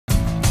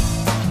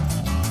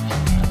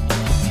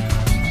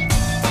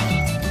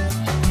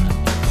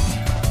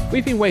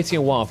We've been waiting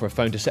a while for a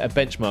phone to set a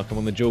benchmark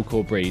among the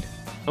dual-core breed,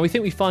 and we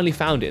think we finally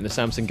found it in the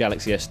Samsung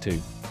Galaxy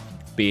S2.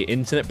 Be it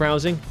internet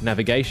browsing,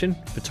 navigation,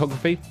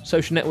 photography,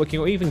 social networking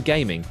or even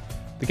gaming,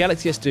 the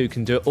Galaxy S2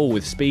 can do it all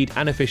with speed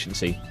and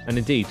efficiency, and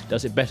indeed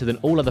does it better than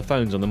all other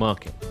phones on the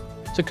market.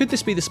 So could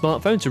this be the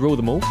smartphone to rule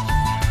them all?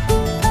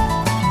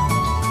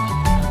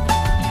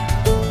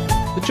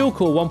 The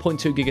dual-core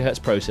 1.2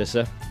 GHz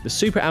processor, the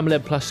Super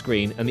AMOLED Plus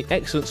screen and the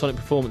excellent sonic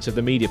performance of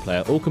the media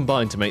player all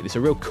combine to make this a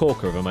real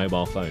corker of a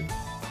mobile phone.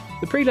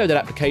 The preloaded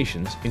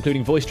applications,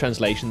 including voice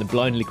translation and the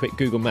blindly quick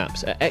Google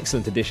Maps, are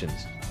excellent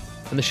additions,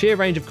 and the sheer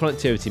range of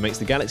connectivity makes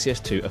the Galaxy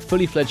S2 a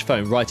fully fledged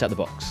phone right out the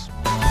box.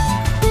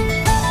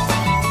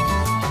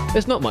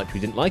 There's not much we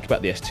didn't like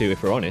about the S2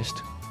 if we're honest,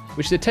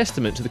 which is a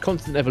testament to the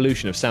constant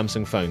evolution of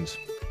Samsung phones.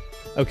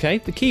 Okay,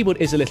 the keyboard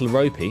is a little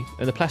ropey,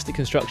 and the plastic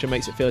construction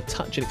makes it feel a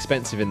touch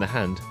inexpensive in the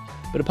hand,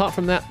 but apart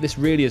from that, this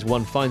really is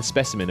one fine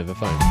specimen of a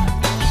phone.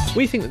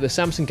 We think that the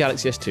Samsung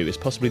Galaxy S2 is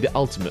possibly the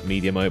ultimate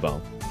media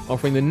mobile,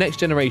 offering the next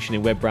generation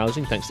in web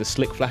browsing thanks to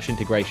slick flash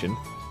integration,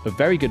 a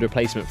very good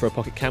replacement for a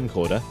pocket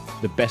camcorder,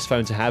 the best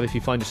phone to have if you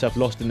find yourself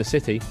lost in the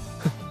city.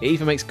 It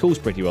even makes calls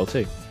pretty well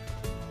too.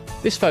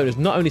 This phone has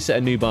not only set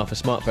a new bar for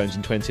smartphones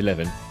in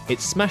 2011,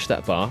 it's smashed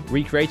that bar,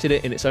 recreated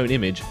it in its own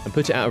image, and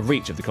put it out of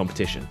reach of the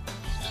competition.